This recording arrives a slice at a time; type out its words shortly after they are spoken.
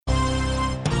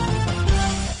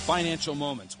Financial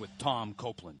Moments with Tom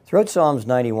Copeland. Throughout Psalms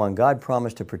 91, God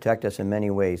promised to protect us in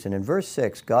many ways, and in verse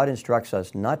 6, God instructs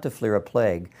us not to fear a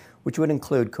plague, which would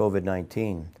include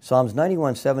COVID-19. Psalms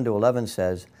 91, 7-11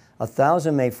 says,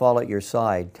 1,000 may fall at your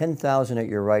side, 10,000 at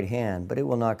your right hand, but it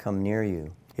will not come near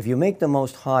you. If you make the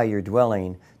Most High your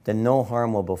dwelling, then no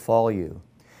harm will befall you.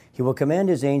 He will command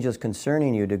His angels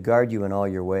concerning you to guard you in all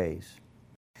your ways.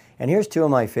 And here's two of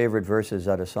my favorite verses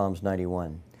out of Psalms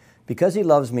 91. Because He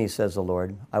loves me, says the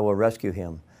Lord, I will rescue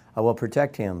him. I will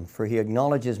protect him, for he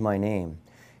acknowledges my name.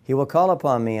 He will call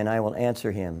upon me, and I will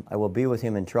answer him. I will be with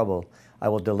him in trouble. I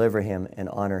will deliver him and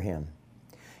honor him.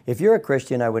 If you're a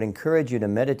Christian, I would encourage you to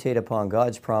meditate upon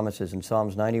God's promises in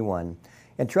Psalms 91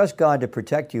 and trust God to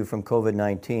protect you from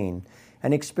COVID-19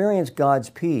 and experience God's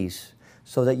peace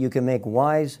so that you can make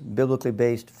wise, biblically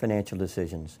based financial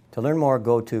decisions. To learn more,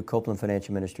 go to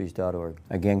CopelandFinancialMinistries.org.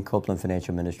 Again,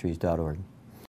 CopelandFinancialMinistries.org.